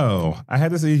like, oh, I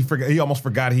had this. He almost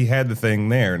forgot he had the thing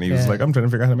there, and he was like, I'm trying to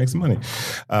figure out how to make some money.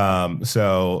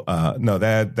 No,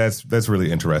 that's really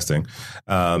interesting.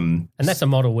 And that's a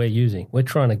model we're using. We're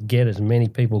trying to get as many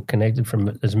people connected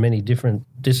from as many different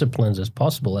disciplines as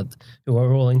possible who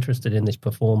are all interested in this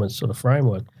performance sort of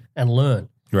framework and learn.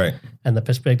 Right, and the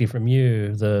perspective from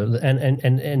you, the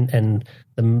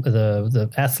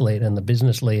athlete and the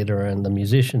business leader and the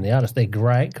musician, the artist, they're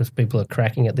great because people are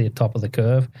cracking at the top of the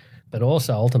curve. But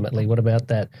also, ultimately, what about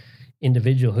that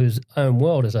individual whose own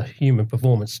world is a human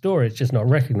performance story? It's just not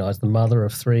recognized. The mother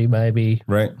of three, maybe,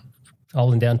 right,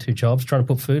 holding down two jobs, trying to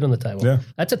put food on the table. Yeah,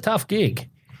 that's a tough gig,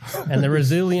 and the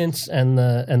resilience and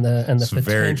the potential,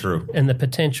 very true, and the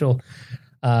potential.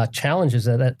 Challenges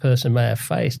that person may have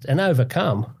faced and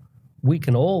overcome, we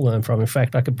can all learn from. In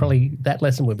fact, that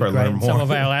lesson would be great in some of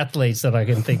our athletes that I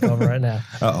can think of right now.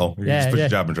 You just put your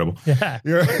job in trouble. Yeah.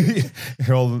 Your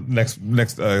whole next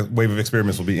wave of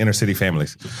experiments will be inner city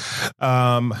families.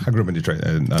 I grew up in Detroit.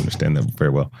 I didn't understand that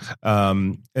very well.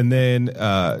 And then,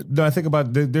 I think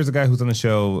about, there's a guy who's on the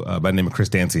show by the name of Chris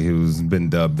Dancy, who's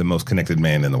been dubbed the most connected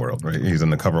man in the world, right? He's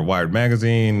on the cover of Wired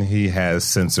magazine. He has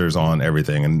sensors on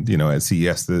everything. And, at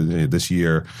CES this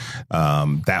year,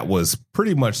 that was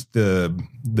pretty much the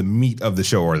meat of the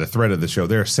show, or the thread of the show.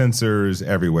 There are sensors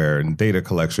everywhere and data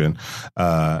collection.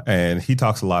 And he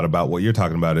talks a lot about what you're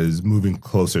talking about is moving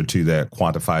closer to that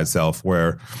quantified self,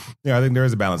 where, I think there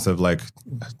is a balance of like,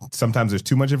 sometimes there's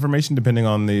too much information depending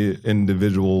on the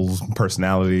individual's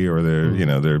personality or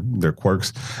their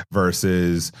quirks,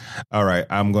 versus, all right,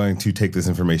 I'm going to take this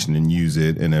information and use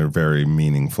it in a very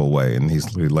meaningful way. And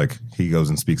he's like, he goes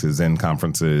and speaks at Zen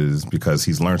conferences because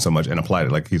he's learned so much and applied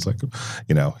it. Like he's like,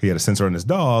 he had a sensor on his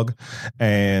dog,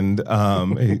 and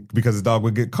because his dog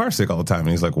would get car sick all the time, and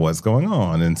he's like, what's going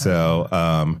on? And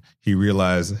so he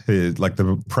realized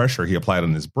the pressure he applied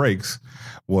on his brakes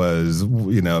was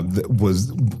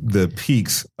the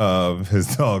peaks of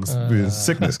his dog's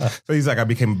sickness. So he's like, I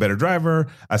became a better driver.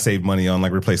 I saved money on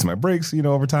like replacing my brakes,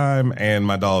 over time, and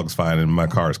my dog's fine and my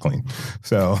car is clean.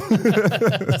 So,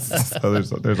 so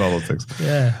there's all those things.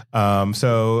 Yeah.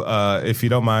 So if you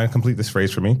don't mind, complete this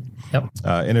phrase for me. Yep.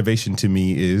 Innovation to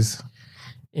me is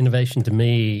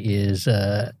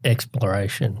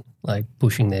exploration, like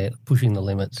pushing the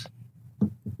limits.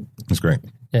 That's great.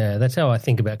 Yeah, that's how I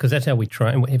think about it, because that's how we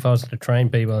train. If I was to train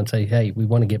people and say, hey, we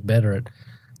want to get better at,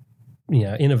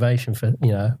 innovation for,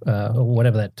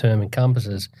 whatever that term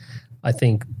encompasses, I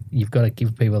think you've got to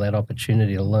give people that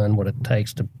opportunity to learn what it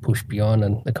takes to push beyond.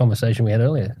 And the conversation we had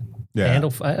earlier,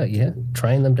 handle failure,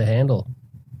 train them to handle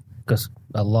because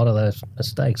a lot of those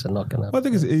mistakes are not going to. Well, I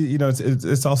think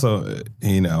it's also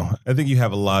I think you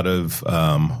have a lot of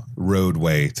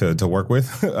roadway to work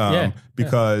with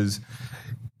because.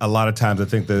 A lot of times I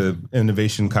think the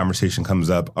innovation conversation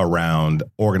comes up around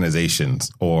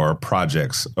organizations or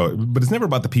projects, but it's never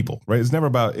about the people, right? It's never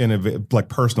about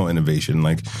personal innovation.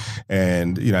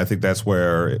 And I think that's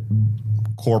where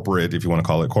corporate, if you want to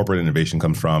call it corporate innovation,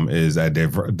 comes from, is a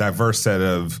diverse set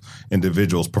of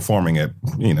individuals performing at,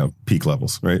 peak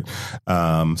levels, right?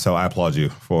 So I applaud you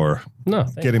for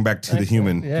getting back to the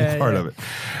human part of it.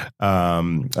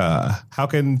 How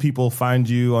can people find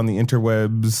you on the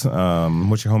interwebs?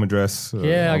 What's your home address?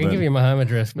 I can give you my home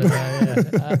address, but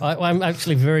I'm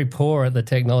actually very poor at the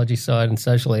technology side and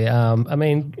socially.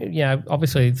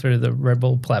 Obviously through the Red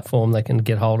Bull platform, they can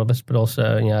get hold of us, but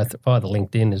also, via the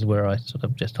LinkedIn is where I sort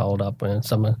of just hold up and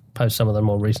post some of the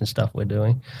more recent stuff we're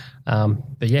doing.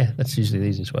 That's usually the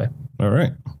easiest way. All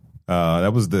right.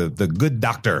 That was the good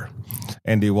doctor,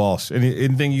 Andy Walshe.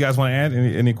 Anything you guys want to add?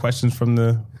 Any questions from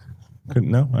the?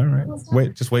 No? All right.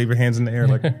 Just wave your hands in the air.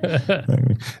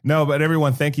 No, but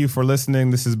everyone, thank you for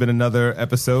listening. This has been another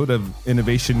episode of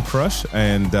Innovation Crush,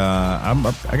 and I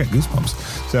got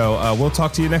goosebumps. So we'll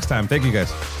talk to you next time. Thank you,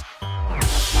 guys.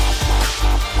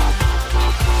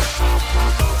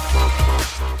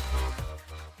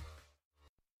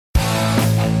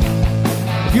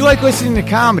 If you like listening to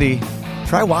comedy,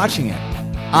 try watching it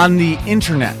on the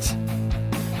internet.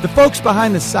 The folks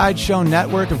behind the Sideshow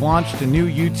Network have launched a new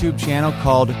YouTube channel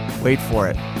called Wait For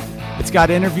It. It's got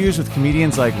interviews with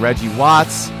comedians like Reggie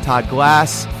Watts, Todd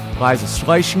Glass, Liza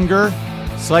Schlesinger.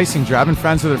 I've been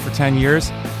friends with her for 10 years.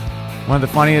 One of the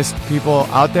funniest people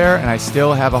out there, and I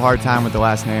still have a hard time with the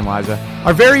last name, Liza.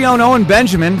 Our very own Owen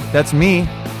Benjamin, that's me,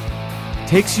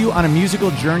 takes you on a musical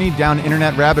journey down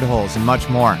internet rabbit holes and much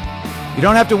more. You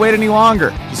don't have to wait any longer.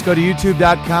 Just go to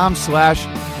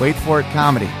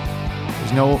youtube.com/waitforitcomedy.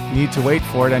 There's no need to wait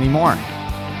for it anymore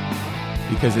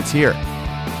because it's here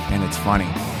and it's funny.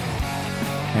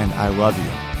 And I love you.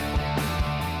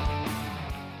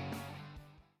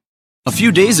 A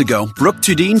few days ago, Brooke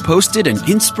Tudine posted an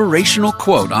inspirational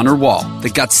quote on her wall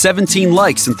that got 17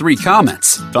 likes and 3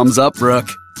 comments. Thumbs up, Brooke.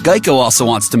 Geico also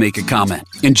wants to make a comment.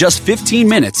 In just 15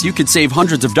 minutes, you could save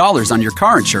hundreds of dollars on your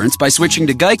car insurance by switching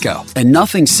to Geico. And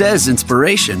nothing says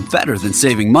inspiration better than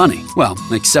saving money. Well,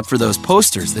 except for those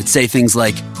posters that say things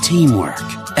like teamwork,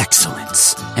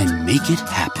 excellence, and make it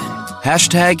happen.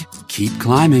 Hashtag keep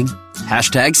climbing.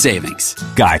 Hashtag savings.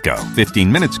 Geico.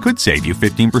 15 minutes could save you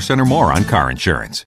 15% or more on car insurance.